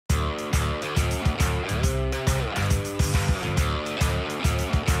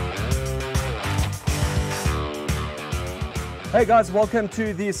Hey guys, welcome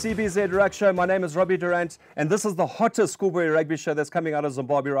to the CBZ Ruck Show. My name is Robbie Durant, and this is the hottest schoolboy rugby show that's coming out of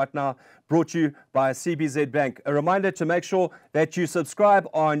Zimbabwe right now, brought to you by CBZ Bank. A reminder to make sure that you subscribe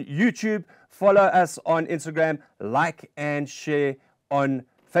on YouTube, follow us on Instagram, like and share on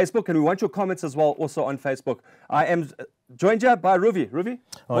Facebook, and we want your comments as well, also on Facebook. I am joined here by Ruvi.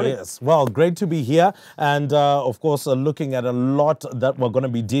 Oh, yes. Well, great to be here. And, of course, looking at a lot that we're going to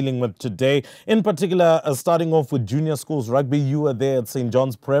be dealing with today. In particular, starting off with junior schools rugby. You were there at St.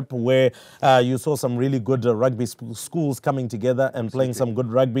 John's Prep where you saw some really good rugby schools coming together and playing some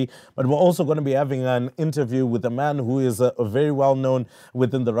good rugby. But we're also going to be having an interview with a man who is very well known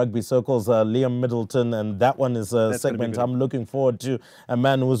within the rugby circles, Liam Middleton. And that one is a segment I'm looking forward to. A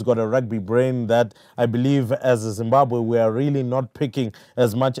man who's got a rugby brain that I believe as a Zimbabwe we are really not picking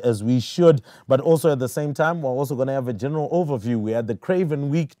as much as we should. But also at the same time, we're also going to have a general overview. We had the Craven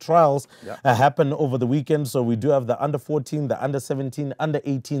Week trials happen over the weekend. So we do have the under 14, the under 17, under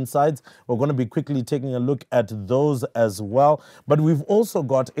 18 sides. We're going to be quickly taking a look at those as well. But we've also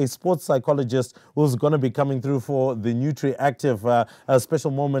got a sports psychologist who's going to be coming through for the Nutri-Active, a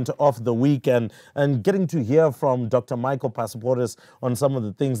special moment of the week, and getting to hear from Dr. Michael Passaportis on some of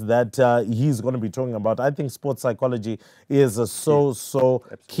the things that he's going to be talking about. I think sports psychology is so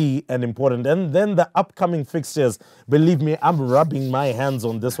key and important. And then the upcoming fixtures, believe me, I'm rubbing my hands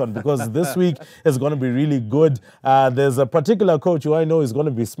on this one because this week is going to be really good. There's a particular coach who I know is going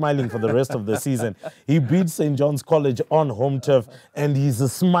to be smiling for the rest of the season. He beat St. John's College on home turf and he's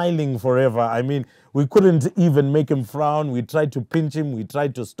smiling forever. I mean, we couldn't even make him frown. We tried to pinch him. We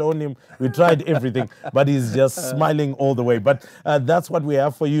tried to stone him. We tried everything, but he's just smiling all the way. But that's what we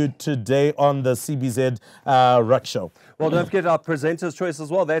have for you today on the CBZ Ruck Show. Well, don't forget our presenter's choice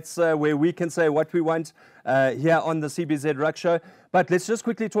as well. That's where we can say what we want here on the CBZ Ruck Show. But let's just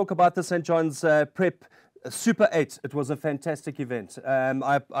quickly talk about the St. John's Prep Super 8. It was a fantastic event.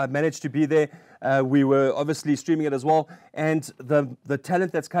 I managed to be there. We were obviously streaming it as well. And the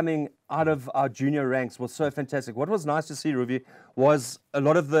talent that's coming out of our junior ranks was so fantastic. What was nice to see, Ruvi, was a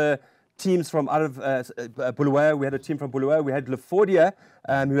lot of the teams from out of Bulawayo. We had a team from Bulawayo. We had Lefordia,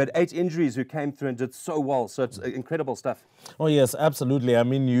 who had 8 injuries, who came through and did so well. So it's incredible stuff. Oh, yes, absolutely. I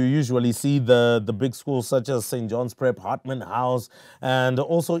mean, you usually see the big schools such as St. John's Prep, Hartman House, and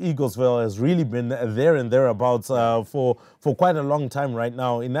also Eaglesville has really been there and thereabouts for quite a long time right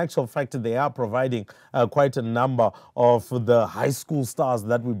now. In actual fact, they are providing quite a number of the high school stars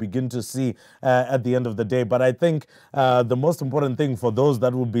that we begin to see at the end of the day. But I think the most important thing for those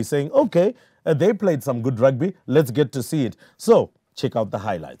that would be saying, okay, they played some good rugby, let's get to see it. So check out the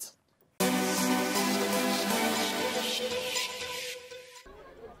highlights.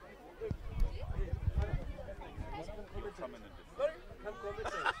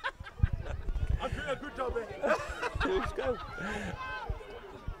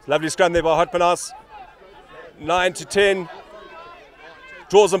 Lovely scrum there by Hartman House. 9 to 10.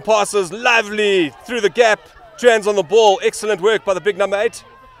 Draws and passes, lovely through the gap. 2 hands on the ball. Excellent work by the big number 8.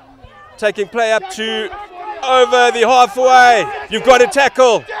 Taking play up to over the halfway. You've got a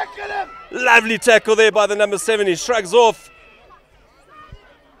tackle. Lovely tackle there by the number 7. He shrugs off.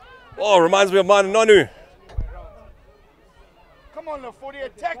 Oh, reminds me of mine and Nonu. Come on, Lefordia,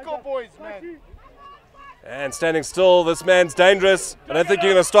 tackle, boys, man. And standing still, this man's dangerous. I don't think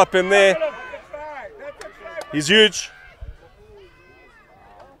you're going to stop him there. He's huge.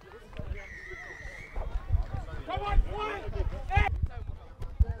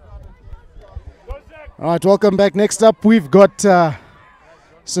 All right, welcome back. Next up, we've got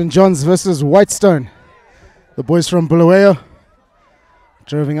St. John's versus Whitestone. The boys from Bulawayo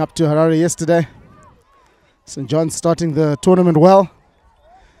driving up to Harare yesterday. St. John's starting the tournament well,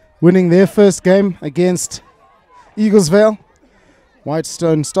 winning their first game against Eaglesville.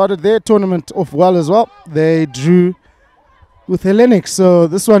 Whitestone started their tournament off well as well. They drew with Hellenic, so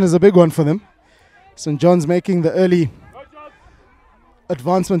this one is a big one for them. St. John's making the early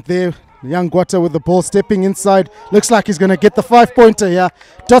advancement there. Young Guata with the ball, stepping inside. Looks like he's going to get the 5-pointer here.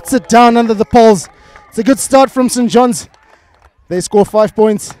 Dots it down under the poles. It's a good start from St. John's. They score 5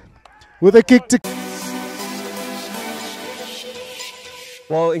 points with a kick to...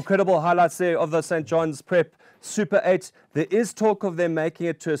 Well, incredible highlights there of the St. John's Prep Super 8. There is talk of them making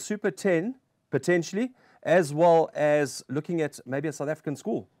it to a Super 10, potentially, as well as looking at maybe a South African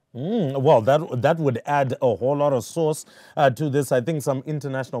school. Well, that would add a whole lot of sauce to this. I think some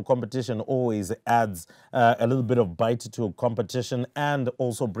international competition always adds a little bit of bite to a competition and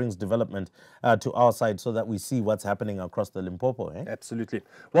also brings development to our side so that we see what's happening across the Limpopo. Eh? Absolutely.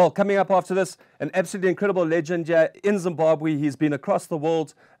 Well, coming up after this, an absolutely incredible legend here in Zimbabwe. He's been across the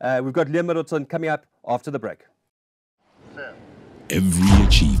world. We've got Liam Middleton coming up after the break. Every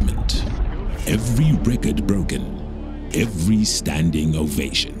achievement, every record broken, every standing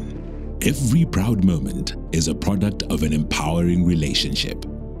ovation, every proud moment is a product of an empowering relationship.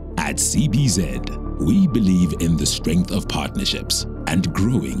 At CBZ, we believe in the strength of partnerships and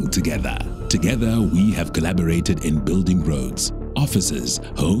growing together. Together, we have collaborated in building roads, offices,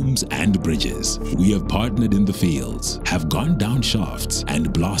 homes, and bridges. We have partnered in the fields, have gone down shafts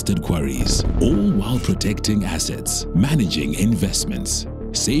and blasted quarries, all while protecting assets, managing investments,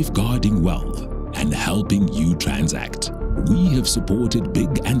 safeguarding wealth, and helping you transact. We have supported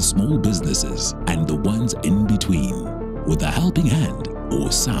big and small businesses and the ones in between with a helping hand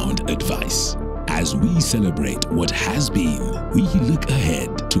or sound advice. As we celebrate what has been, we look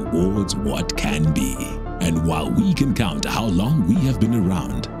ahead towards what can be. And while we can count how long we have been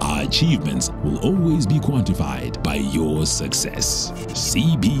around, our achievements will always be quantified by your success.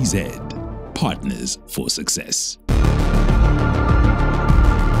 CBZ, Partners for Success.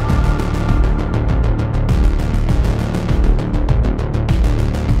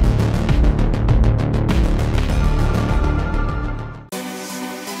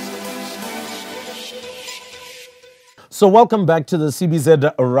 So welcome back to the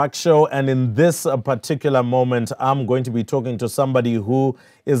CBZ Ruck Show, and in this particular moment, I'm going to be talking to somebody who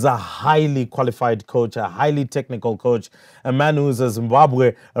is a highly qualified coach, a highly technical coach, a man who is a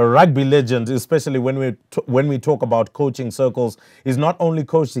Zimbabwe rugby legend, especially when we talk about coaching circles. He's not only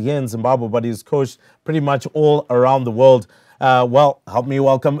coached here in Zimbabwe, but he's coached pretty much all around the world. Well, help me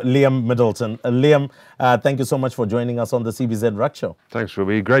welcome Liam Middleton. Liam, thank you so much for joining us on the CBZ Ruck Show. Thanks,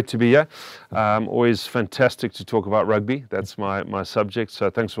 Ruby. Great to be here. Always fantastic to talk about rugby. That's my subject,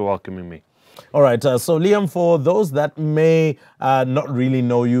 so thanks for welcoming me. All right, so Liam, for those that may not really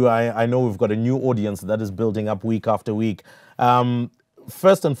know you, I know we've got a new audience that is building up week after week.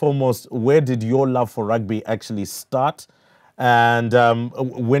 First and foremost, where did your love for rugby actually start? And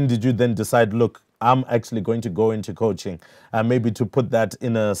when did you then decide, look, I'm actually going to go into coaching, maybe to put that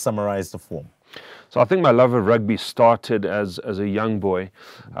in a summarized form? So I think my love of rugby started as a young boy.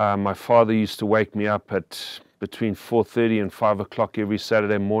 My father used to wake me up at between 4:30 and 5 o'clock every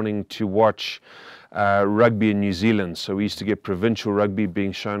Saturday morning to watch rugby in New Zealand. So we used to get provincial rugby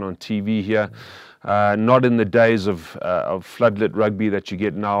being shown on TV here. Not in the days of floodlit rugby that you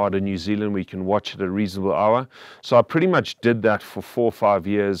get now out of New Zealand, where you can watch at a reasonable hour. So I pretty much did that for 4 or 5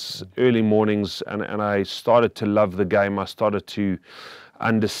 years, early mornings, and I started to love the game. I started to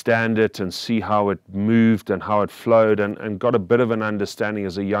understand it and see how it moved and how it flowed, and got a bit of an understanding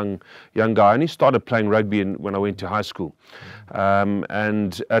as a young guy. I only started playing rugby when I went to high school.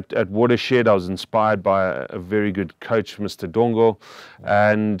 And at Watershed, I was inspired by a very good coach, Mr. Dongo.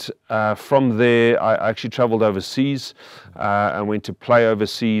 And from there, I actually traveled overseas and went to play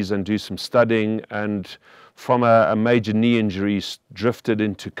overseas and do some studying. And from a major knee injury, drifted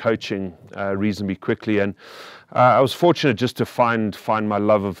into coaching reasonably quickly. And I was fortunate just to find my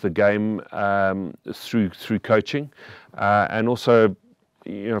love of the game through coaching, and also,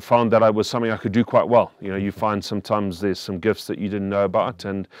 found that I was something I could do quite well. You find sometimes there's some gifts that you didn't know about,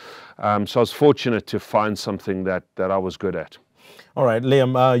 and so I was fortunate to find something that I was good at. All right,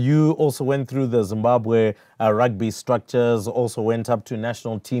 Liam, you also went through the Zimbabwe rugby structures, also went up to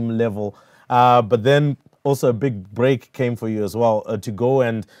national team level, but then also a big break came for you as well, to go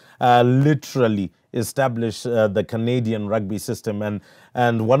and literally establish the Canadian rugby system.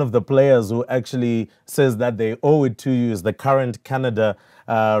 And one of the players who actually says that they owe it to you is the current Canada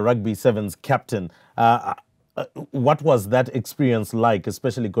Rugby Sevens captain. What was that experience like,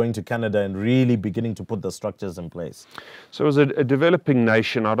 especially going to Canada and really beginning to put the structures in place? So it was a developing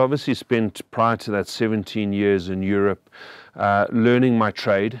nation. I'd obviously spent prior to that 17 years in Europe learning my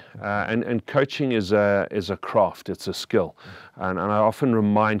trade, and coaching is a craft, it's a skill. And I often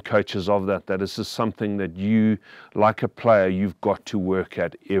remind coaches of that this is something that you, like a player, you've got to work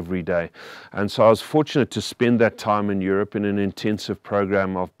at every day. And so I was fortunate to spend that time in Europe in an intensive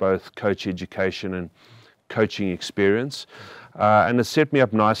program of both coach education and coaching experience, and it set me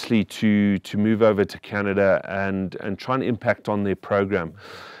up nicely to move over to Canada and try and impact on their program.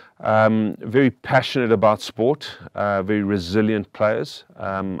 Very passionate about sport, very resilient players.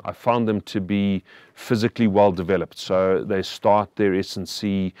 I found them to be physically well developed, so they start their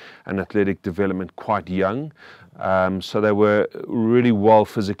S&C and athletic development quite young. So they were really well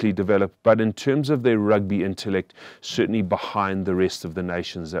physically developed, but in terms of their rugby intellect, certainly behind the rest of the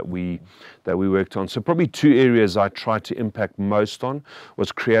nations that we worked on. So probably two areas I tried to impact most on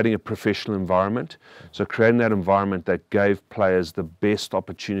was creating a professional environment. So creating that environment that gave players the best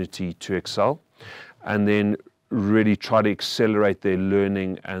opportunity to excel, and then really try to accelerate their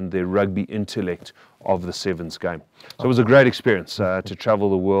learning and their rugby intellect of the sevens game. So it was a great experience to travel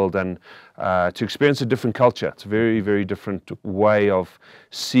the world and to experience a different culture. It's a very, very different way of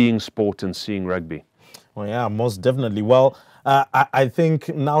seeing sport and seeing rugby. Well, yeah, most definitely. Well, I think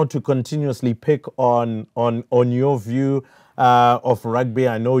now to continuously pick on your view of rugby,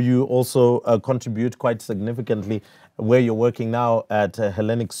 I know you also contribute quite significantly where you're working now at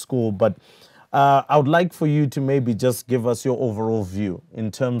Hellenic School, but I would like for you to maybe just give us your overall view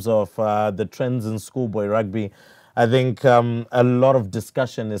in terms of the trends in schoolboy rugby. I think a lot of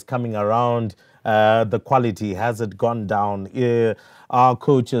discussion is coming around the quality. Has it gone down? Are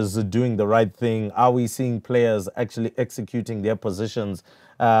coaches doing the right thing? Are we seeing players actually executing their positions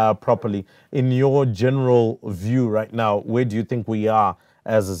properly? In your general view right now, where do you think we are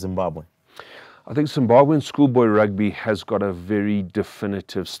as a Zimbabwe? I think Zimbabwean schoolboy rugby has got a very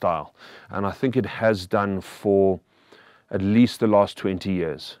definitive style, and I think it has done for at least the last 20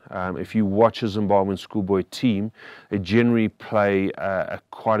 years. If you watch a Zimbabwean schoolboy team, they generally play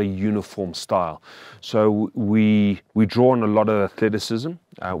quite a uniform style. So we draw on a lot of athleticism.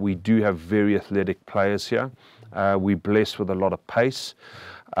 We do have very athletic players here. We're blessed with a lot of pace.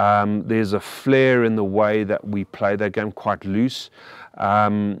 There's a flair in the way that we play that game, quite loose.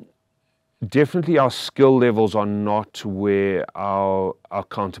 Definitely our skill levels are not where our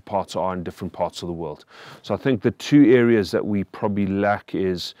counterparts are in different parts of the world. So I think the two areas that we probably lack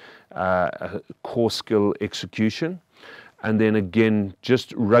is core skill execution, and then again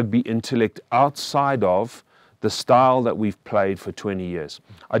just rugby intellect outside of the style that we've played for 20 years.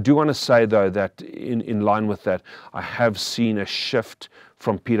 I do want to say though that in line with that, I have seen a shift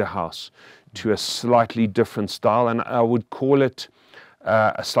from Peterhouse to a slightly different style, and I would call it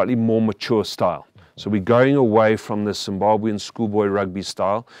a slightly more mature style. So we're going away from the Zimbabwean schoolboy rugby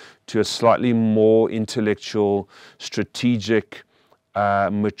style to a slightly more intellectual, strategic,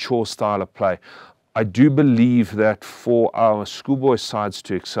 mature style of play. I do believe that for our schoolboy sides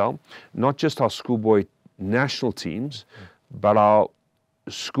to excel, not just our schoolboy national teams, but our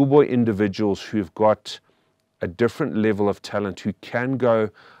schoolboy individuals who've got a different level of talent, who can go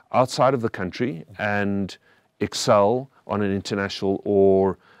outside of the country and excel on an international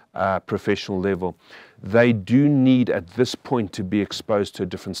or professional level. They do need at this point to be exposed to a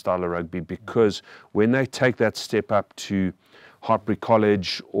different style of rugby, because when they take that step up to Hartbury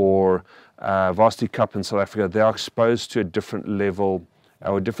College or Varsity Cup in South Africa, they are exposed to a different level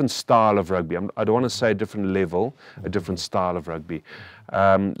or a different style of rugby. I don't want to say a different level, a different style of rugby.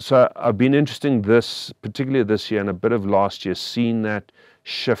 So I've been interesting particularly this year and a bit of last year, seeing that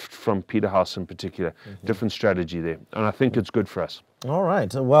shift from Peterhouse in particular, different strategy there. And I think it's good for us. All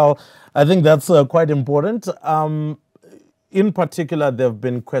right. Well, I think that's quite important. In particular, there have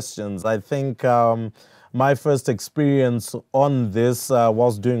been questions. I think my first experience on this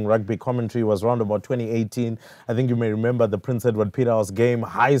whilst doing rugby commentary was around about 2018. I think you may remember the Prince Edward Peterhouse game,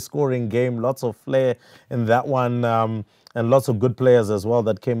 high-scoring game, lots of flair in that one, and lots of good players as well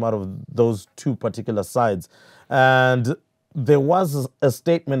that came out of those two particular sides. And there was a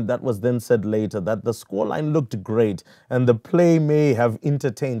statement that was then said later that the scoreline looked great and the play may have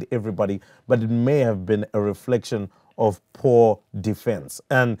entertained everybody, but it may have been a reflection of poor defense.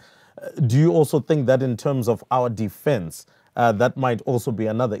 And do you also think that in terms of our defense, that might also be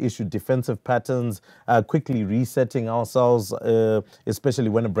another issue, defensive patterns, quickly resetting ourselves, especially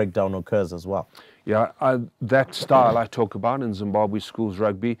when a breakdown occurs as well? Yeah, that style I talk about in Zimbabwe schools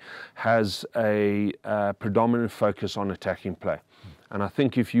rugby has a predominant focus on attacking play. And I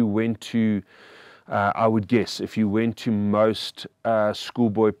think if you went to, I would guess, if you went to most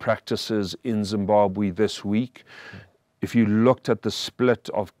schoolboy practices in Zimbabwe this week, if you looked at the split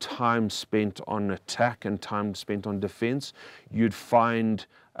of time spent on attack and time spent on defense, you'd find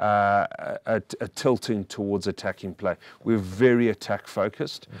a tilting towards attacking play. We're very attack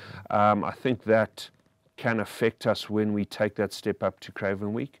focused. I think that can affect us when we take that step up to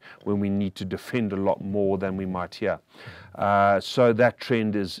Craven Week, when we need to defend a lot more than we might here. So that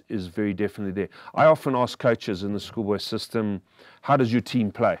trend is very definitely there. I often ask coaches in the schoolboy system, how does your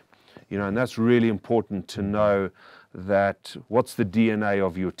team play? You know, and that's really important to know, that what's the DNA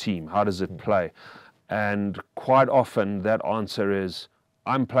of your team? How does it play? And quite often that answer is,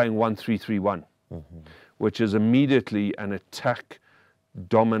 I'm playing 1-3-3-1, which is immediately an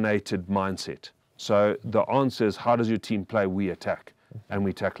attack-dominated mindset. So the answer is, how does your team play? We attack, and we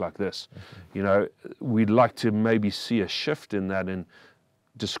attack like this. You know, we'd like to maybe see a shift in that, in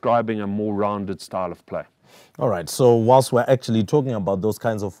describing a more rounded style of play. All right, so whilst we're actually talking about those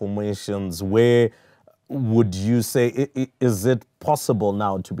kinds of formations, where would you say, is it possible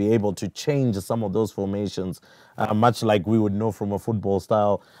now to be able to change some of those formations, much like we would know from a football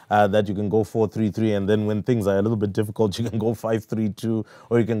style, that you can go 4-3-3, and then when things are a little bit difficult, you can go 5-3-2,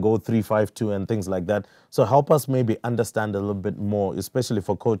 or you can go 3-5-2 and things like that. So help us maybe understand a little bit more, especially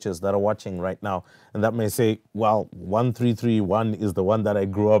for coaches that are watching right now, and that may say, well, 1-3-3-1 is the one that I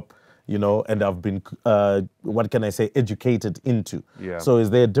grew up, you know, and I've been, what can I say, educated into. Yeah. So is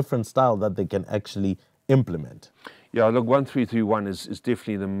there a different style that they can actually implement? Yeah, look, 1-3-3-1 is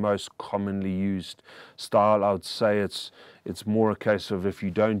definitely the most commonly used style. I would say it's more a case of if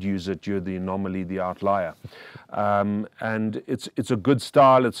you don't use it, you're the anomaly, the outlier. And it's a good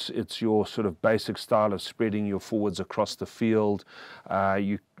style. It's your sort of basic style of spreading your forwards across the field.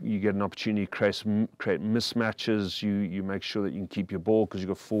 You get an opportunity to create mismatches. You make sure that you can keep your ball because you've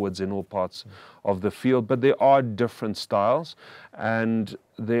got forwards in all parts of the field. But there are different styles, and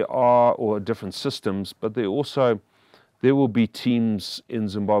or different systems, but there will be teams in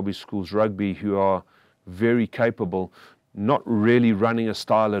Zimbabwe schools rugby who are very capable, not really running a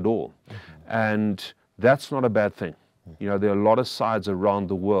style at all. And that's not a bad thing. You know, there are a lot of sides around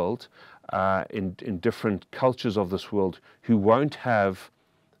the world, in different cultures of this world, who won't have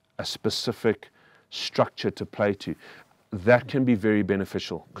a specific structure to play to. That can be very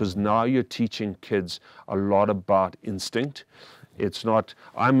beneficial, because now you're teaching kids a lot about instinct. It's not,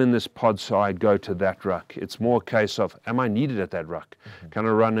 I'm in this pod, so I go to that ruck. It's more a case of, am I needed at that ruck? Can I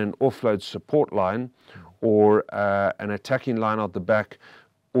run an offload support line, or an attacking line out the back,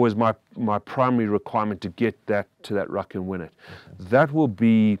 or is my primary requirement to get to that ruck and win it? That will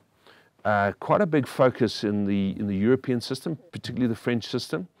be quite a big focus in the European system, particularly the French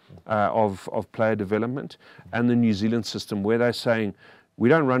system of player development, and the New Zealand system, where they're saying, we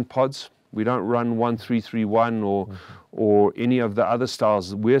don't run pods, we don't run 1-3-3-1 or any of the other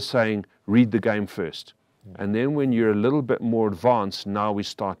styles. We're saying, read the game first. And then when you're a little bit more advanced, now we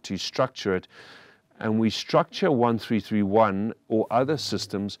start to structure it. And we structure 1-3-3-1 or other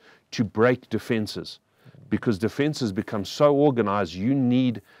systems to break defenses, because defenses become so organized, you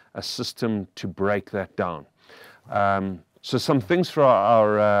need a system to break that down. So some things for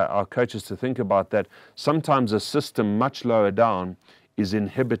our coaches to think about, that sometimes a system much lower down is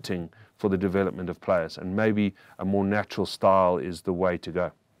inhibiting for the development of players, and maybe a more natural style is the way to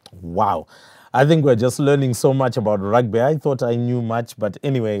go. Wow. I think we're just learning so much about rugby. I thought I knew much, but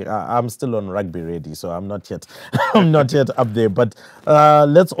anyway, I'm still on Rugby Ready, so I'm not yet, I'm not yet up there. But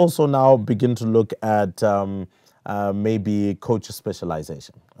let's also now begin to look at maybe coach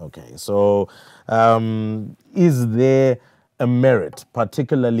specialization. Okay, so is there a merit,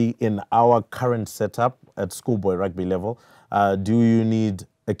 particularly in our current setup at schoolboy rugby level? Do you need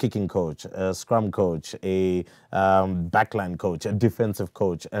a kicking coach, a scrum coach, a backline coach, a defensive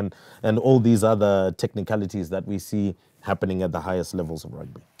coach, and all these other technicalities that we see happening at the highest levels of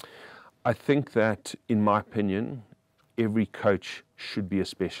rugby? I think that, in my opinion, every coach should be a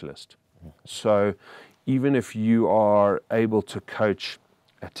specialist. So even if you are able to coach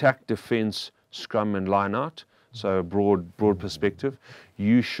attack, defense, scrum and line out, so a broad perspective,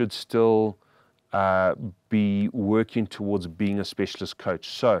 you should still be working towards being a specialist coach.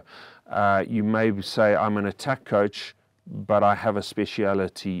 So you may say, I'm an attack coach, but I have a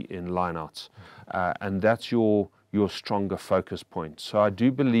speciality in lineouts, and that's your stronger focus point. So I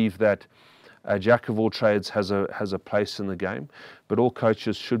do believe that a jack of all trades has a place in the game, but all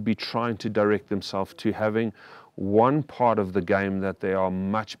coaches should be trying to direct themselves to having one part of the game that they are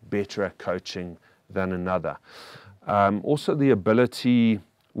much better at coaching than another. Also, the ability,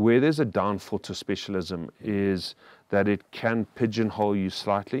 where there's a downfall to specialism, is that it can pigeonhole you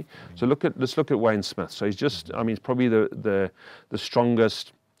slightly. So let's look at Wayne Smith. So he's probably the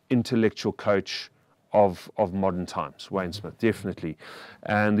strongest intellectual coach of modern times, Wayne Smith, definitely.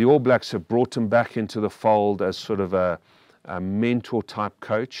 And the All Blacks have brought him back into the fold as sort of a mentor type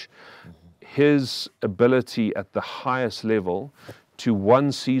coach. His ability at the highest level to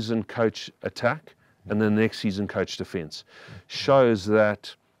one season coach attack and then the next season coach defense shows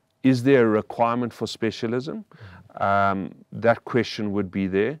that, is there a requirement for specialism? That question would be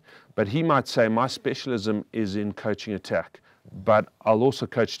there. But he might say, my specialism is in coaching attack, but I'll also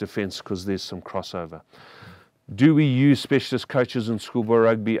coach defense because there's some crossover. Do we use specialist coaches in schoolboy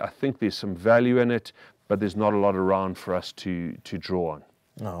rugby? I think there's some value in it, but there's not a lot around for us to draw on.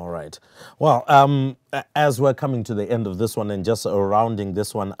 All right. Well, as we're coming to the end of this one and just rounding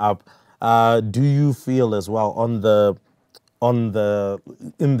this one up, do you feel as well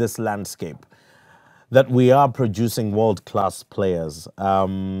in this landscape that we are producing world-class players?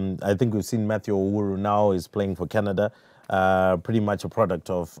 I think we've seen Matthew Owuru now is playing for Canada, pretty much a product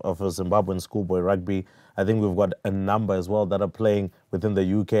of Zimbabwean schoolboy rugby. I think we've got a number as well that are playing within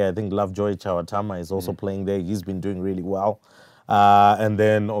the UK. I think Lovejoy Chawatama is also playing there. He's been doing really well. And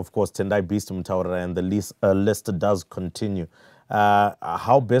then, of course, Tendai Beast Mtaura, and the list does continue.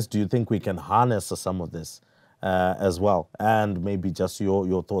 How best do you think we can harness some of this as well? And maybe just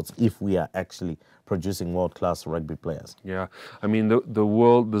your thoughts if we are actually producing world-class rugby players. Yeah, I mean,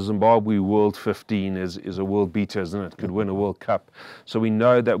 the Zimbabwe World 15 is a world beater, isn't it? Could win a World Cup. So we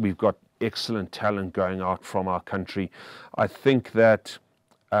know that we've got excellent talent going out from our country. I think that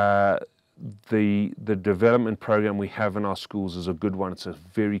the development program we have in our schools is a good one. It's a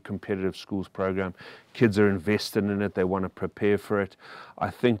very competitive schools program. Kids are invested in it. They want to prepare for it. I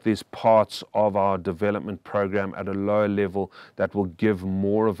think there's parts of our development program at a lower level that will give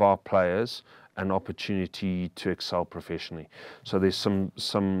more of our players an opportunity to excel professionally. So there's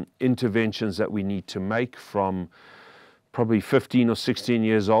some interventions that we need to make from probably 15 or 16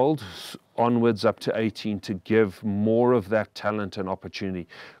 years old onwards up to 18 to give more of that talent an opportunity.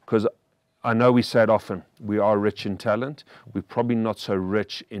 Because I know we say it often, we are rich in talent. We're probably not so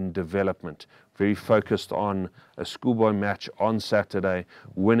rich in development. Very focused on a schoolboy match on Saturday,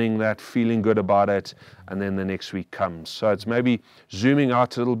 winning that, feeling good about it, and then the next week comes. So it's maybe zooming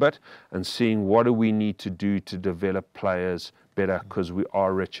out a little bit and seeing what do we need to do to develop players better, because we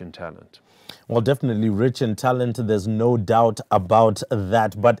are rich in talent. Well, definitely rich in talent. There's no doubt about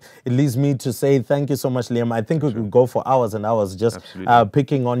that. But it leads me to say thank you so much, Liam. I think we could go for hours and hours just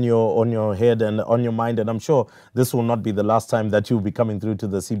picking on your head and on your mind. And I'm sure this will not be the last time that you'll be coming through to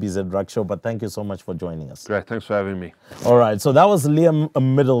the CBZ Ruck Show. But thank you so much for joining us. Great. Thanks for having me. All right. So that was Liam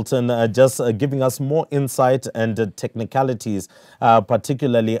Middleton just giving us more insight and technicalities,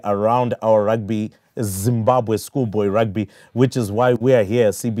 particularly around our rugby Zimbabwe schoolboy rugby, which is why we are here,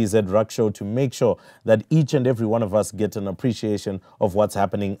 CBZ Ruck Show, to make sure that each and every one of us get an appreciation of what's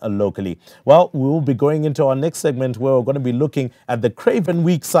happening locally. Well, we will be going into our next segment where we're going to be looking at the Craven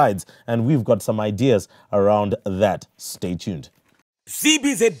weak sides, and we've got some ideas around that. Stay tuned.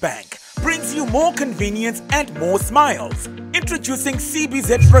 CBZ Bank brings you more convenience and more smiles. Introducing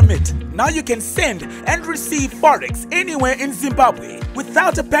CBZ Remit. Now you can send and receive Forex anywhere in Zimbabwe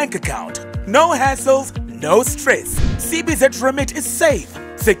without a bank account. No hassles, no stress. CBZ Remit is safe,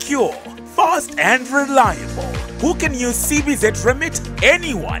 secure, fast and reliable. Who can use CBZ Remit?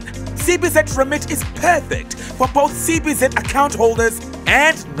 Anyone. CBZ Remit is perfect for both CBZ account holders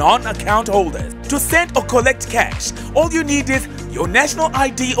and non-account holders. To send or collect cash, all you need is your national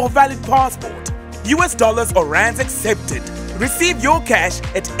ID or valid passport. US dollars or rands accepted. Receive your cash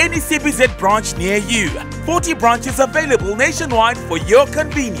at any CBZ branch near you. 40 branches available nationwide for your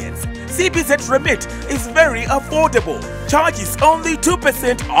convenience. CBZ Remit is very affordable. Charges only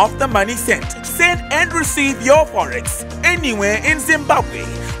 2% of the money sent. Send and receive your Forex anywhere in Zimbabwe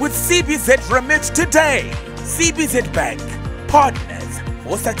with CBZ Remit today. CBZ Bank. Partners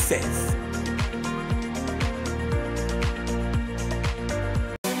for success.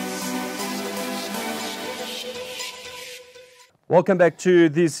 Welcome back to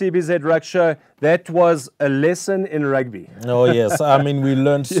the CBZ Ruck Show. That was a lesson in rugby. Oh, yes. I mean, we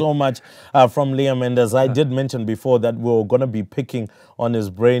learned so much from Liam. And as I did mention before, that we're going to be picking on his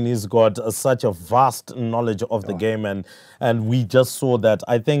brain. He's got such a vast knowledge of the game. And we just saw that.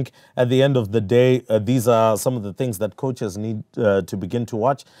 I think at the end of the day, these are some of the things that coaches need to begin to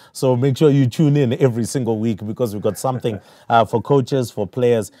watch. So make sure you tune in every single week, because we've got something for coaches, for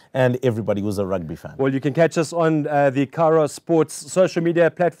players, and everybody who's a rugby fan. Well, you can catch us on the Kara Sports social media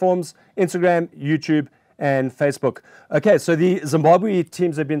platforms, Instagram, YouTube, and Facebook. Okay, so the Zimbabwe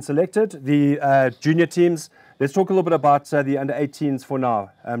teams have been selected, the junior teams. Let's talk a little bit about the under-18s for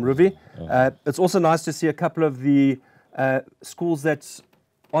now, Ruby. It's also nice to see a couple of the schools that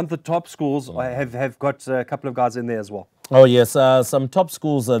aren't the top schools have got a couple of guys in there as well. Oh, yes. Some top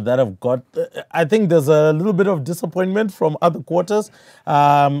schools that have got, I think there's a little bit of disappointment from other quarters,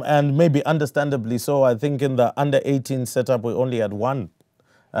 and maybe understandably so. I think in the under-18 setup, we only had one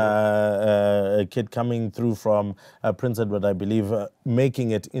a kid coming through from Prince Edward, I believe,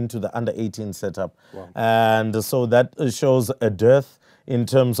 making it into the under-18 setup. Wow. And so that shows a dearth in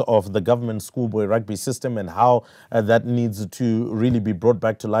terms of the government schoolboy rugby system and how that needs to really be brought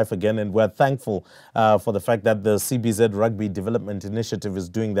back to life again. And we're thankful for the fact that the CBZ Rugby Development Initiative is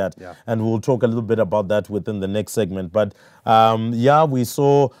doing that. Yeah. And we'll talk a little bit about that within the next segment. But yeah, we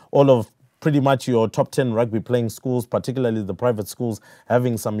saw all of pretty much your top 10 rugby playing schools, particularly the private schools,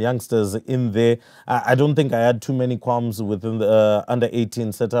 having some youngsters in there. I don't think I had too many qualms within the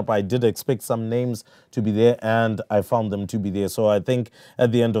under-18 setup. I did expect some names to be there, and I found them to be there. So I think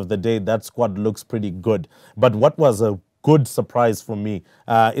at the end of the day, that squad looks pretty good. But what was a good surprise for me.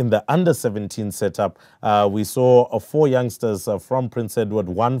 In the under-17 setup, we saw 4 youngsters from Prince Edward,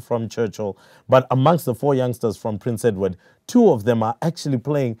 1 from Churchill. But amongst the 4 youngsters from Prince Edward, 2 of them are actually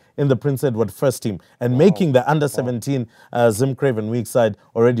playing in the Prince Edward first team. And making the under-17 Zim Craven weak side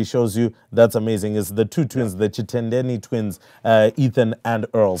already shows you that's amazing. It's the 2 twins, the Chitendeni twins, Ethan and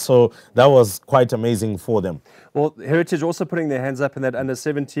Earl. So that was quite amazing for them. Well, Heritage also putting their hands up in that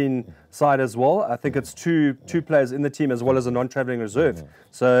under-17 side as well. I think it's two players in the team as well as a non-travelling reserve.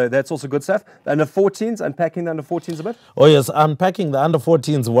 So that's also good stuff. The under-14s, unpacking the under-14s a bit? Oh yes, unpacking the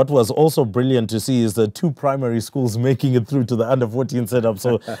under-14s, what was also brilliant to see is the 2 primary schools making it through to the under-14 setup.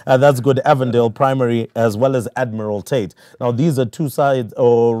 So that's good. Avondale Primary as well as Admiral Tate. Now these are 2 sides,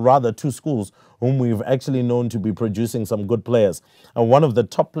 or rather 2 schools, whom we've actually known to be producing some good players. One of the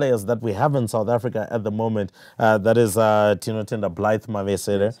top players that we have in South Africa at the moment, that is Tinotenda Blythe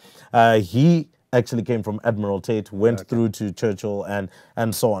Mavesere. He actually came from Admiral Tate, went through to Churchill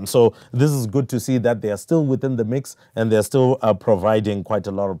and so on. So this is good to see that they are still within the mix and they're still providing quite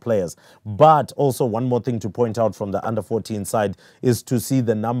a lot of players. But also one more thing to point out from the under-14 side is to see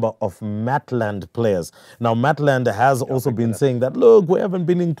the number of Matland players. Now Matland has also been saying that, look, we haven't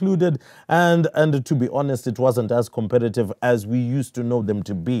been included, and to be honest, it wasn't as competitive as we used to know them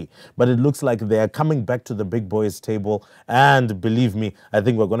to be. But it looks like they are coming back to the big boys table, and believe me, I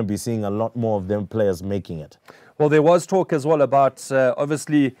think we're going to be seeing a lot more of them players making it. Well, there was talk as well about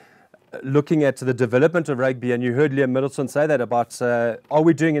obviously looking at the development of rugby, and you heard Liam Middleton say that about are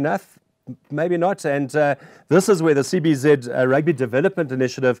we doing enough? Maybe not. And this is where the CBZ Rugby Development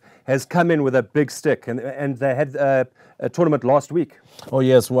Initiative has come in with a big stick, and they had a tournament last week. Oh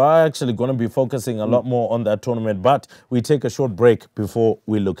yes, we're actually going to be focusing a lot more on that tournament, but we take a short break before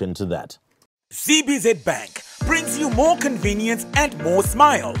we look into that. CBZ Bank brings you more convenience and more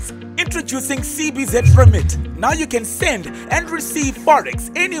smiles. Introducing CBZ Remit. Now you can send and receive Forex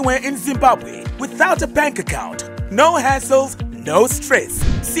anywhere in Zimbabwe without a bank account. No hassles, no stress.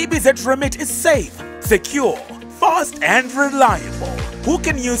 CBZ Remit is safe, secure, fast and reliable. Who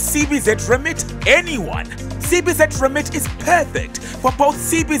can use CBZ Remit? Anyone. CBZ Remit is perfect for both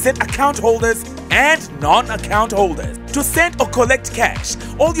CBZ account holders and non-account holders. To send or collect cash,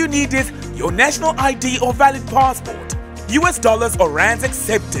 all you need is your national ID or valid passport. US dollars or rands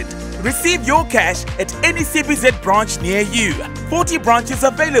accepted. Receive your cash at any CBZ branch near you. 40 branches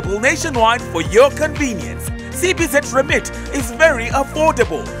available nationwide for your convenience. CBZ Remit is very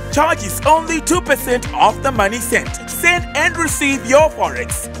affordable. Charges only 2% off the money sent. Send and receive your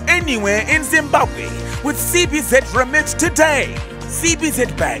Forex anywhere in Zimbabwe with CBZ Remit today.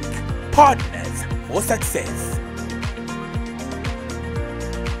 CBZ Bank. Partners for success.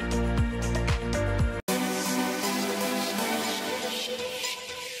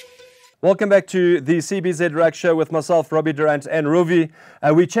 Welcome back to the CBZ Ruck Show with myself, Robbie Durant and Ruvi.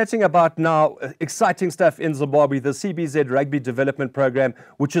 We're chatting about now exciting stuff in Zimbabwe, the CBZ Rugby Development Program,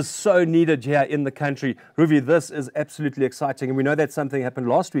 which is so needed here in the country. Ruvi, this is absolutely exciting, and we know that something happened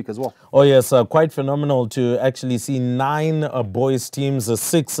last week as well. Oh yes, quite phenomenal to actually see 9 boys teams,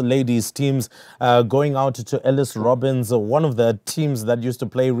 6 ladies teams going out to Ellis Robbins, one of the teams that used to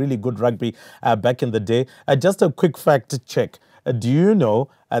play really good rugby back in the day. Just a quick fact check. Do you know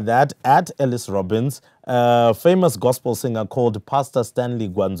that at Ellis Robbins, a famous gospel singer called Pastor Stanley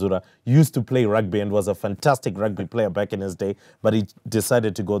Gwanzura used to play rugby and was a fantastic rugby player back in his day, but he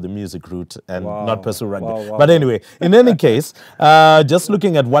decided to go the music route and not pursue rugby. But anyway, in any case, just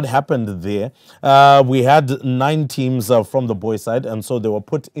looking at what happened there, we had 9 teams from the boys' side, and so they were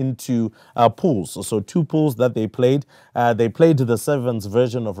put into pools. So 2 pools that they played. They played the sevens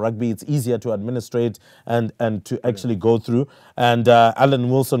version of rugby. It's easier to administrate and to actually go through. And Alan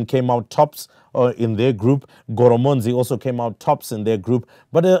Wilson came out tops in their group. Goromonzi also came out tops in their group.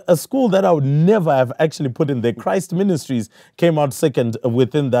 But a school that I would never have actually put in there, Christ Ministries, came out second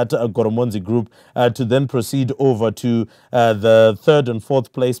within that Goromonzi group to then proceed over to the 3rd and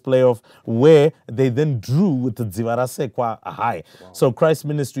 4th place playoff, where they then drew with the Dzivarasekwa High. So Christ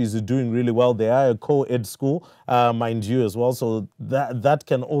Ministries is doing really well. They are a co-ed school, mind you, as well. So that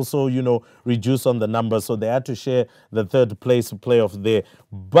can also, you know, reduce on the numbers. So they had to share the 3rd place playoff there.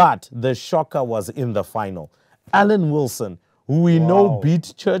 But the shocker was in the final. Alan Wilson, who we know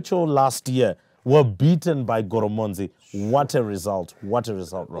beat Churchill last year, were beaten by Goromonzi. What a result. What a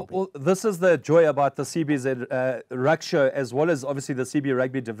result, Robbie. Well, this is the joy about the CBZ Ruck Show, as well as obviously the CB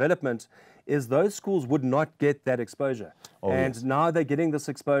Rugby Development, is those schools would not get that exposure. And yes. now they're getting this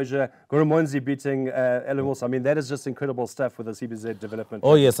exposure. Goromonzi beating Elmos. I mean, that is just incredible stuff with the CBZ development.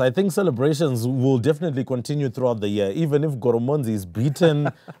 Oh, yes. I think celebrations will definitely continue throughout the year. Even if Goromonzi is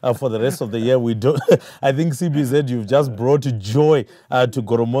beaten for the rest of the year, we don't. I think CBZ, you've just brought joy to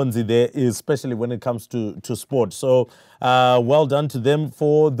Goromonzi there, especially when it comes to sport. So well done to them.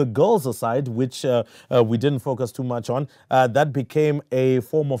 For the girls' aside, which we didn't focus too much on, that became a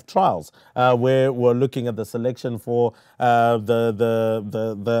form of trials where we're looking at the selection for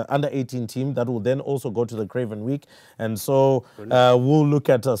the under-18 team that will then also go to the Craven Week. And so we'll look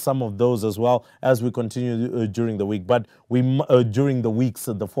at some of those as well as we continue during the week. But during the weeks,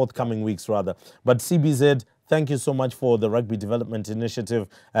 the forthcoming weeks rather. But CBZ, thank you so much for the Rugby Development Initiative.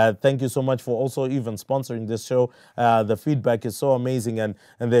 Thank you so much for also even sponsoring this show. The feedback is so amazing, and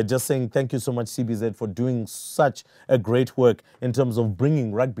they're just saying thank you so much, CBZ, for doing such a great work in terms of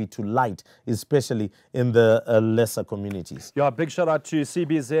bringing rugby to light, especially in the lesser communities. Yeah, big shout out to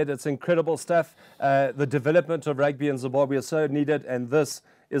CBZ. It's incredible stuff. The development of rugby in Zimbabwe is so needed, and this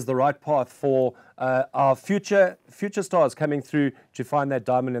is the right path for our future stars coming through to find that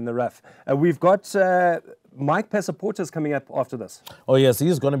diamond in the rough. We've got Mike Passaportis coming up after this. Oh, yes,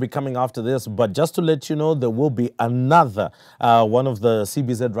 he's going to be coming after this. But just to let you know, there will be another one of the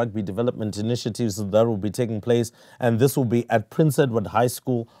CBZ Rugby Development Initiatives that will be taking place. And this will be at Prince Edward High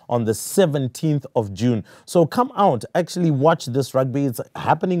School on the 17th of June. So come out, actually watch this rugby. It's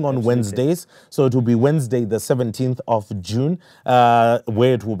happening on Wednesdays. So it will be Wednesday, the 17th of June,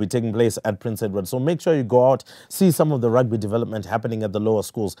 where it will be taking place at Prince Edward. So make sure you go out, see some of the rugby development happening at the lower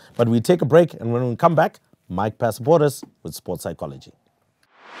schools. But we take a break, and when we come back, Mike Passaportis with Sports Psychology.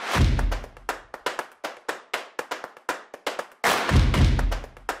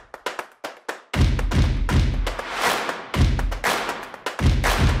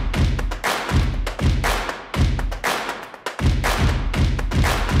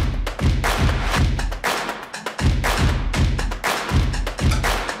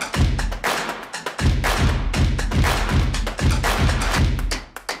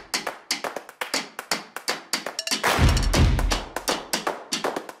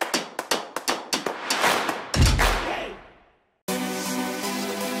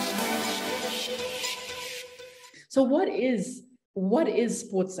 So what is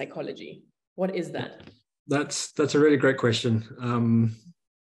sports psychology? What is that? That's a really great question.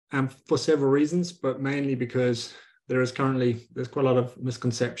 And for several reasons, but mainly because there's quite a lot of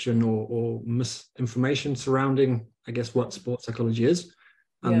misconception or misinformation surrounding, I guess, what sports psychology is,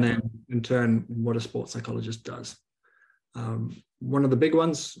 and then in turn, what a sports psychologist does. One of the big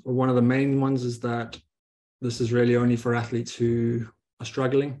ones, or one of the main ones, is that this is really only for athletes who are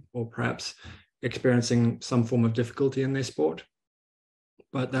struggling or perhaps experiencing some form of difficulty in their sport.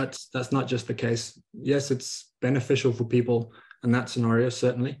 But that's not just the case. Yes, it's beneficial for people in that scenario,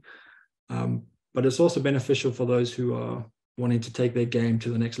 certainly. But it's also beneficial for those who are wanting to take their game to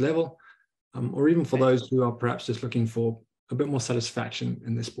the next level, or even for those who are perhaps just looking for a bit more satisfaction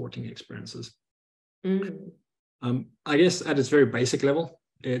in their sporting experiences. I guess at its very basic level,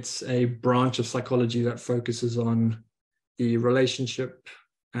 it's a branch of psychology that focuses on the relationship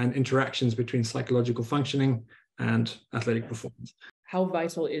and interactions between psychological functioning and athletic performance. How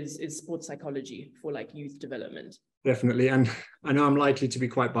vital is sports psychology for like youth development? Definitely. And I know I'm likely to be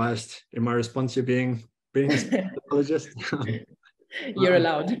quite biased in my response here, being a psychologist. You're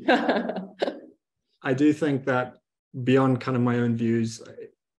allowed. I do think that beyond kind of my own views,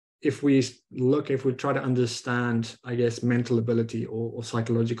 if we try to understand, I guess, mental ability or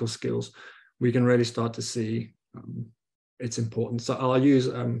psychological skills, we can really start to see its importance. So I'll use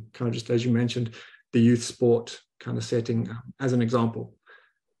kind of just as you mentioned, the youth sport kind of setting as an example.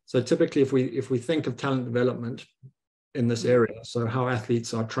 So typically, if we think of talent development in this area, so how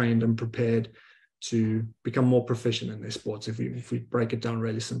athletes are trained and prepared to become more proficient in their sports, if we break it down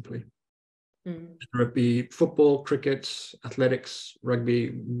really simply, whether it be football, cricket, athletics, rugby,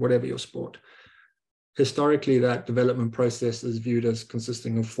 whatever your sport. Historically, that development process is viewed as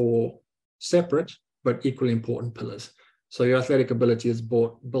consisting of 4 separate but equally important pillars. So your athletic ability is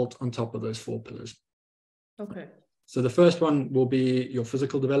built on top of those 4 pillars. Okay. So the first one will be your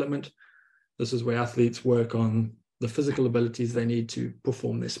physical development. This is where athletes work on the physical abilities they need to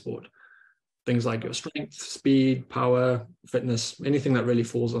perform their sport. Things like your strength, speed, power, fitness, anything that really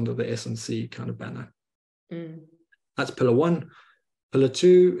falls under the S&C kind of banner. That's pillar 1. Pillar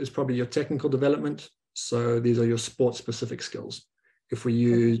 2 is probably your technical development. So these are your sport-specific skills. If we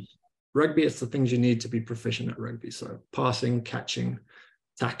use rugby, it's the things you need to be proficient at rugby. So passing, catching,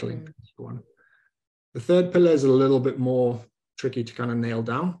 tackling, and so on. The third pillar is a little bit more tricky to kind of nail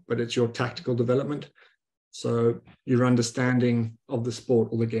down, but it's your tactical development. So your understanding of the sport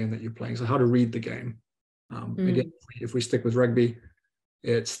or the game that you're playing. So how to read the game. Again, if we stick with rugby,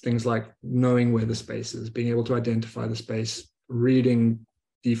 it's things like knowing where the space is, being able to identify the space, reading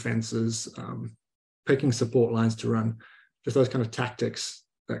defenses, picking support lines to run, just those kind of tactics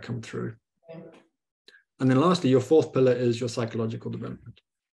that come through. And then lastly, your fourth pillar is your psychological development.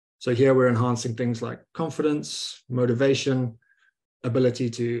 So here we're enhancing things like confidence, motivation, ability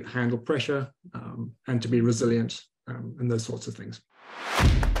to handle pressure, and to be resilient, and those sorts of things.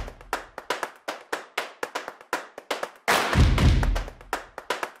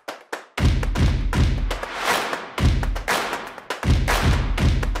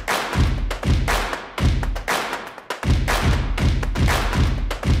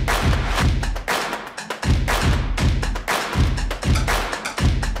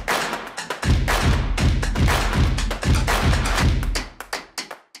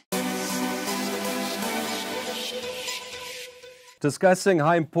 Discussing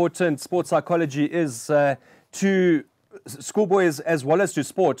how important sports psychology is to schoolboys as well as to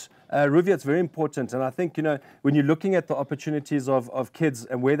sport. Ruvi, it's very important. And I think, you know, when you're looking at the opportunities of kids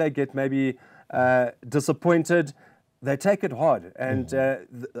and where they get maybe disappointed, they take it hard, and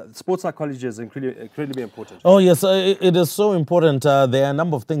sports psychology is incredibly important. Oh yes, it is so important. There are a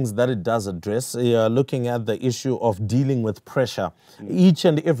number of things that it does address. Looking at the issue of dealing with pressure. Each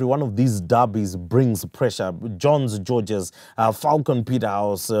and every one of these derbies brings pressure. Johns, Georges, Falcon,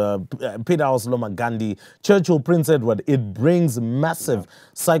 Peterhouse, Peterhouse, Lomagandi, Churchill, Prince Edward. It brings massive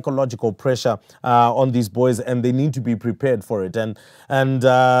psychological pressure on these boys, and they need to be prepared for it. And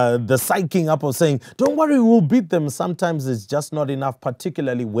the psyching up of saying, "Don't worry, we'll beat them." Sometimes it's just not enough,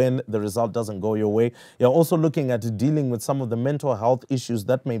 particularly when the result doesn't go your way. You're also looking at dealing with some of the mental health issues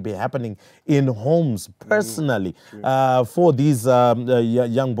that may be happening in homes personally for these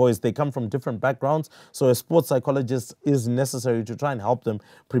young boys. They come from different backgrounds, so a sports psychologist is necessary to try and help them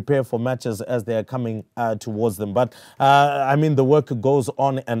prepare for matches as they are coming towards them. But I mean, the work goes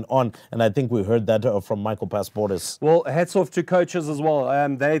on, and I think we heard that from Michael Passaportis. Well, hats off to coaches as well.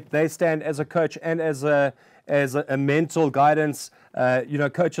 They stand as a coach and as a mental guidance. You know,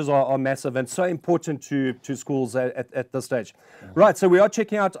 coaches are massive and so important to schools at this stage. Right, so we are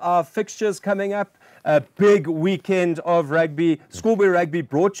checking out our fixtures coming up. A big weekend of rugby, schoolboy rugby,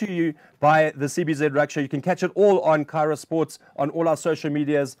 brought to you by the CBZ Ruck Show. You can catch it all on Cairo Sports, on all our social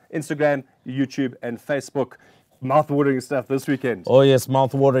medias, Instagram, YouTube, and Facebook. Mouth-watering stuff this weekend. Oh yes,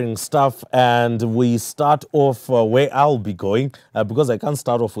 mouth-watering stuff, and we start off where I'll be going, because I can't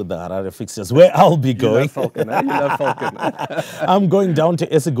start off with the Harare fixtures. Where I'll be going. You love Falcon, eh? You love Falcon. I'm going down to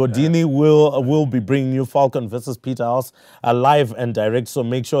Esigodini. We'll be bringing you Falcon versus Peterhouse live and direct, so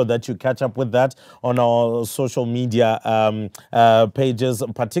make sure that you catch up with that on our social media pages,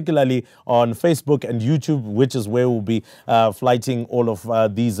 particularly on Facebook and YouTube, which is where we'll be flighting all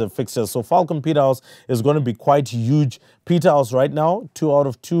of these fixtures. So Falcon Peterhouse is going to be quite huge. Peterhouse right now, 2 out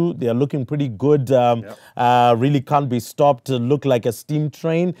of 2. They are looking pretty good. Really can't be stopped. Look like a steam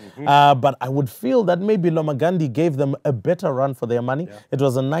train. But I would feel that maybe Lomagandi gave them a better run for their money. It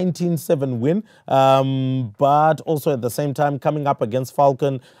was a 19-7 win. But also at the same time, coming up against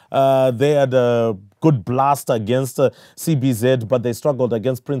Falcon, they had a good blast against CBZ, but they struggled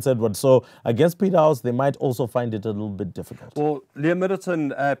against Prince Edward. So against Peterhouse, they might also find it a little bit difficult. Well, Liam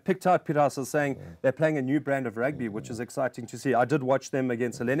Middleton picked out Peterhouse as saying they're playing a new brand of rugby, which is exciting to see. I did watch them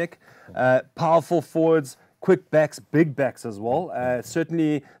against Hellenic. Powerful forwards, quick backs, big backs as well.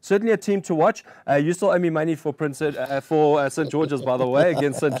 Certainly a team to watch. You still owe me money for St. George's, by the way,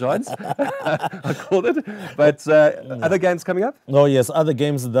 against St. John's. I called it. But other games coming up? Oh, yes, other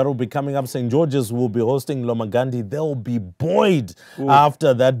games that will be coming up. St. George's will be hosting Lomagandi. They'll be buoyed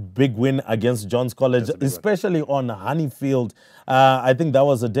after that big win against Johns College, especially on Honeyfield. I think that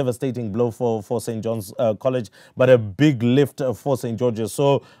was a devastating blow for St. John's College, but a big lift for St. George's.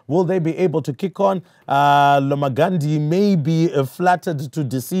 So will they be able to kick on? Lomagandi may be flattered to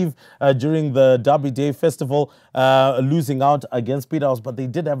deceive during the Derby Day Festival, losing out against Peterhouse, but they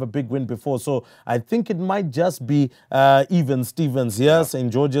did have a big win before. So I think it might just be even Stevens here,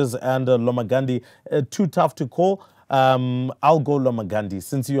 St. George's and Lomagandi. Too tough to call. I'll go Lomagandi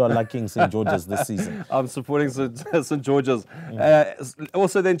since you are lacking St. George's this season. I'm supporting St. George's.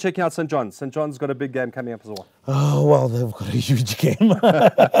 Also then checking out St. John's. St. John's got a big game coming up as well. Oh, well, they've got a huge game.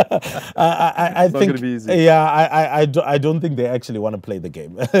 I think, not going to be easy. Yeah, I don't think they actually want to play the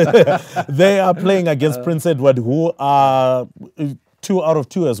game. They are playing against Prince Edward, who are 2 out of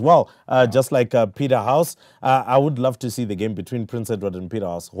 2 as well, just like Peterhouse. I would love to see the game between Prince Edward and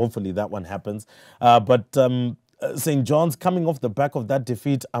Peterhouse. Hopefully that one happens. But St. John's, coming off the back of that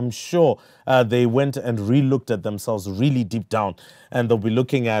defeat, I'm sure they went and re-looked at themselves really deep down, and they'll be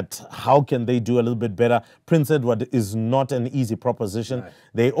looking at how can they do a little bit better. Prince Edward is not an easy proposition. Right.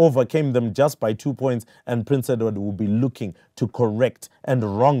 They overcame them just by 2 points, and Prince Edward will be looking to correct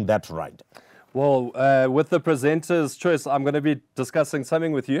and wrong that ride. Well, with the presenter's choice, I'm going to be discussing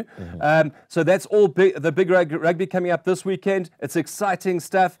something with you. So that's all the big rugby coming up this weekend. It's exciting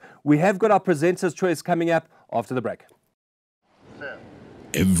stuff. We have got our presenter's choice coming up after the break.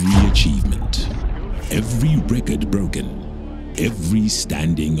 Every achievement, every record broken, every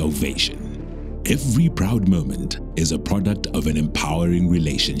standing ovation, every proud moment is a product of an empowering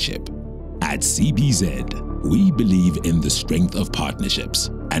relationship. At CBZ, we believe in the strength of partnerships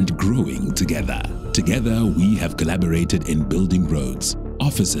and growing together. Together, we have collaborated in building roads,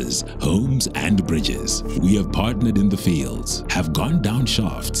 offices, homes, and bridges. We have partnered in the fields, have gone down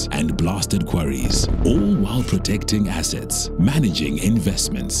shafts, and blasted quarries, all while protecting assets, managing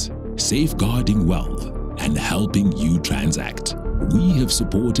investments, safeguarding wealth, and helping you transact. We have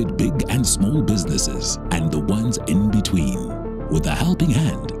supported big and small businesses and the ones in between with a helping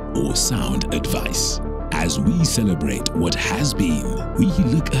hand or sound advice. As we celebrate what has been, we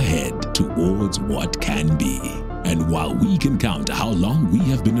look ahead towards what can be. And while we can count how long we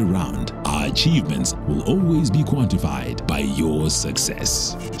have been around, our achievements will always be quantified by your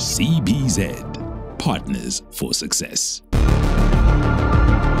success. CBZ, Partners for Success.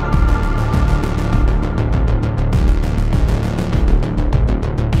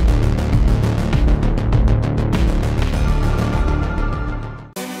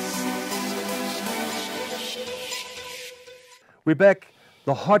 We're back.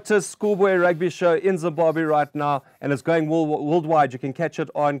 The hottest schoolboy rugby show in Zimbabwe right now, and it's going worldwide. You can catch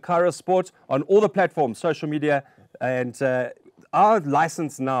it on Cairo Sport, on all the platforms, social media, and our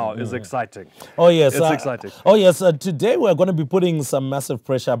license now is exciting. Oh, yes. It's exciting. Oh, yes. Today we're going to be putting some massive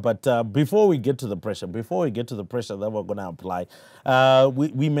pressure, but before we get to the pressure that we're going to apply,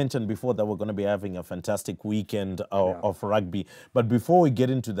 we mentioned before that we're going to be having a fantastic weekend of rugby. But before we get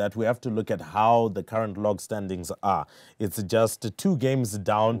into that, we have to look at how the current log standings are. It's just 2 games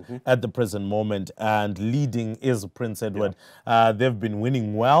down at the present moment, and leading is Prince Edward. They've been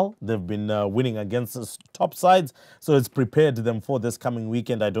winning well. They've been winning against the top sides, so it's prepared them for this coming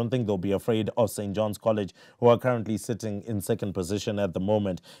weekend. I don't think they'll be afraid of St. John's College, who are currently sitting in 2nd position at the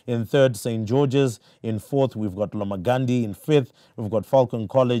moment. In 3rd, St. George's. In 4th, we've got Lomagandi. In 5th, we've got Falcon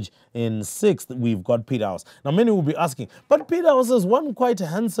College. In 6th, we've got Peterhouse. Now, many will be asking, but Peterhouse has won quite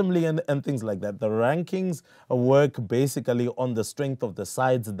handsomely and things like that. The rankings work basically on the strength of the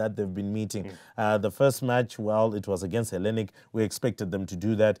sides that they've been meeting. The first match, well, it was against Hellenic. We expected them to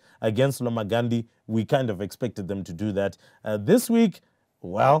do that. Against Lomagandi, we kind of expected them to do that. This week,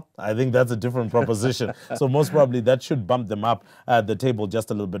 well, I think that's a different proposition. So most probably that should bump them up at the table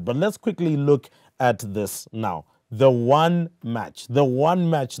just a little bit. But let's quickly look at this now. The one match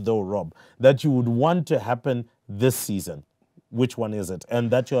though, Rob, that you would want to happen this season. Which one is it?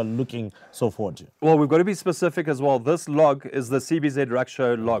 And that you're looking so forward to? Well, we've got to be specific as well. This log is the CBZ Ruck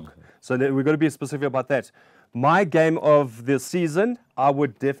Show log. So we've got to be specific about that. My game of the season, I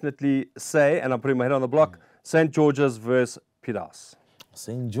would definitely say, and I'm putting my head on the block, St. George's versus Peterhouse.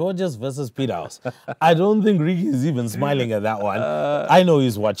 St. George's versus Peterhouse. I don't think Ricky is even smiling at that one. I know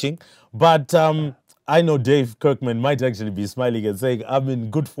he's watching, but I know Dave Kirkman might actually be smiling and saying, I'm in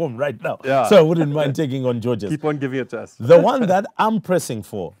good form right now. Yeah. So I wouldn't mind taking on George's. Keep on giving it to us. The one that I'm pressing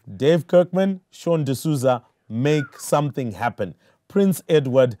for, Dave Kirkman, Sean D'Souza, make something happen. Prince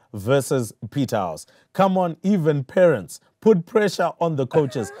Edward versus Peterhouse. Come on, even parents, put pressure on the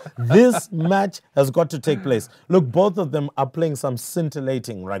coaches. This match has got to take place. Look, both of them are playing some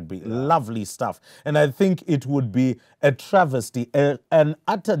scintillating rugby. Lovely stuff. And I think it would be a travesty, an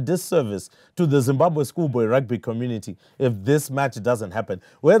utter disservice to the Zimbabwe schoolboy rugby community if this match doesn't happen.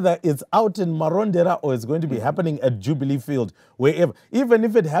 Whether it's out in Marondera or it's going to be happening at Jubilee Field, wherever. Even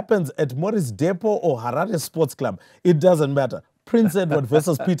if it happens at Morris Depot or Harare Sports Club, it doesn't matter. Prince Edward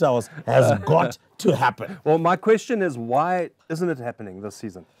versus Peterhouse has got to happen. Well, my question is, why isn't it happening this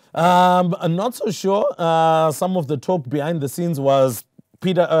season? I'm not so sure. Some of the talk behind the scenes was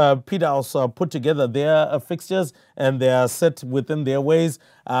Peterhouse put together their fixtures and they are set within their ways.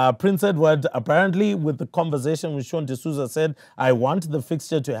 Prince Edward, apparently, with the conversation with Sean D'Souza, said, I want the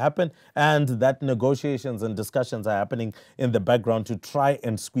fixture to happen, and that negotiations and discussions are happening in the background to try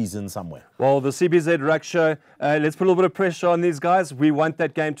and squeeze in somewhere. Well, the CBZ Ruck Show, let's put a little bit of pressure on these guys. We want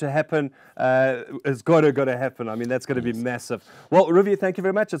that game to happen. It's got to happen. I mean, that's going to be massive. Well, Ruvi, thank you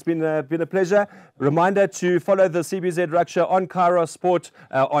very much. It's been a pleasure. Reminder to follow the CBZ Ruck Show on Cairo Sport,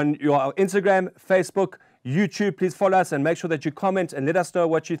 on your Instagram, Facebook, YouTube, please follow us and make sure that you comment and let us know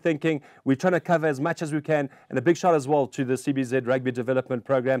what you're thinking. We're trying to cover as much as we can. And a big shout as well to the CBZ Rugby Development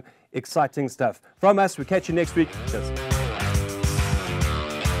Program. Exciting stuff. From us, we'll catch you next week. Cheers.